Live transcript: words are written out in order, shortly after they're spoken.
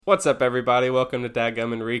What's up, everybody? Welcome to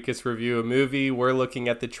Dadgum and Rikus Review a Movie. We're looking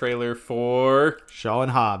at the trailer for Shaw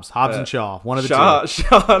and Hobbs. Hobbs and Shaw. One of the two.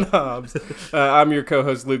 Shaw and Hobbs. I'm your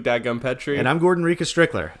co-host, Luke Dadgum Petrie. And I'm Gordon Rikus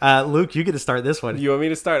Strickler. Luke, you get to start this one. You want me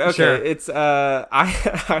to start? Okay. Sure. It's I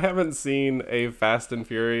haven't seen a Fast and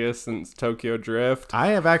Furious since Tokyo Drift. I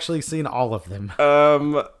have actually seen all of them.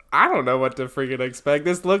 I don't know what to freaking expect.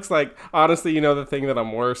 This looks like, honestly, the thing that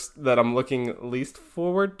I'm looking least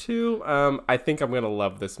forward to. I think I'm gonna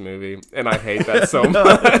love this movie, and I hate that so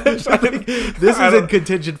much. This is in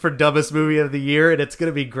contention for dumbest movie of the year, and it's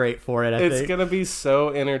gonna be great for it. It's gonna be so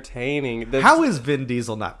entertaining. How is Vin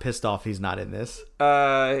Diesel not pissed off he's not in this?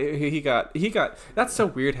 He got. That's so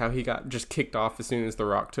weird how he got just kicked off as soon as The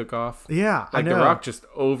Rock took off. Yeah, like I know. The Rock just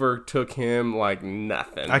overtook him like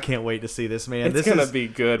nothing. I can't wait to see this, man. It's gonna be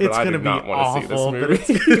good, but I do not want to see this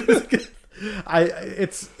movie.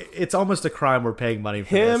 It's almost a crime we're paying money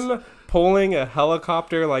for him pulling a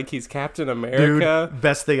helicopter like he's Captain America. Dude,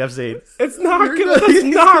 best thing I've seen. It's not good. It's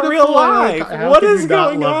not real life. What is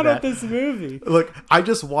going on with this movie? Look, we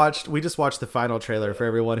just watched the final trailer for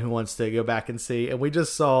everyone who wants to go back and see, and we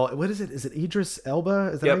just saw, what is it? Is it Idris Elba?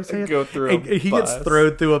 Is that how you say it? Go through he gets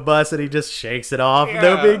thrown through a bus and he just shakes it off. Yeah.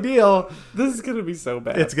 No big deal. This is gonna be so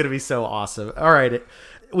bad. It's gonna be so awesome. All right.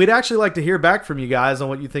 We'd actually like to hear back from you guys on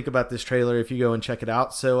what you think about this trailer if you go and check it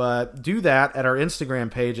out. So do that at our Instagram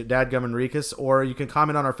page at Dadgum and Rikus, or you can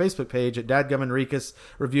comment on our Facebook page at Dadgum and Rikus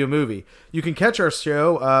Review a Movie. You can catch our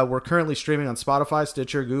show. We're currently streaming on Spotify,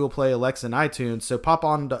 Stitcher, Google Play, Alexa, and iTunes. So pop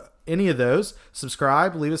on to any of those,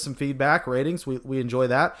 subscribe, leave us some feedback, ratings. We enjoy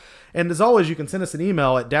that. And as always, you can send us an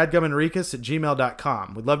email at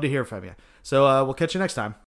dadgumandrikus@gmail.com. We'd love to hear from you. So we'll catch you next time.